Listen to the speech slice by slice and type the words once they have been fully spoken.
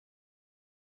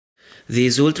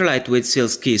These ultra-lightweight silk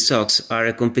ski socks are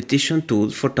a competition tool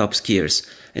for top skiers,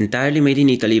 entirely made in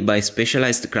Italy by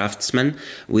specialized craftsmen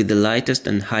with the lightest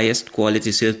and highest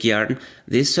quality silk yarn.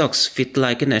 These socks fit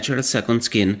like a natural second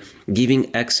skin,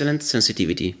 giving excellent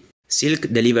sensitivity. Silk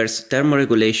delivers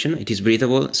thermoregulation, it is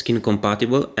breathable, skin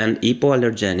compatible and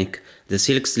hypoallergenic. The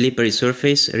silk's slippery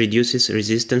surface reduces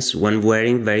resistance when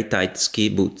wearing very tight ski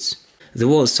boots. The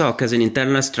wall sock has an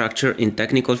internal structure in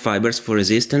technical fibers for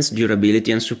resistance,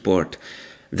 durability and support.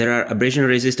 There are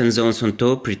abrasion-resistant zones on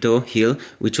toe, pre-toe, heel,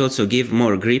 which also give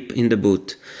more grip in the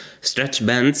boot. Stretch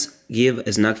bands give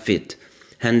a snug fit.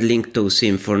 Hand-linked toe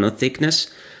seam for no thickness.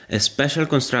 A special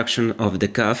construction of the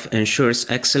cuff ensures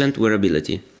excellent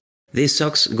wearability. These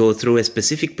socks go through a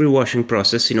specific pre-washing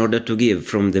process in order to give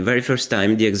from the very first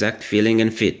time the exact feeling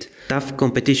and fit. Tough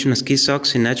competition ski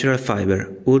socks in natural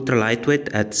fiber, ultra lightweight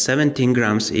at 17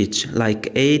 grams each, like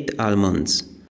 8 almonds.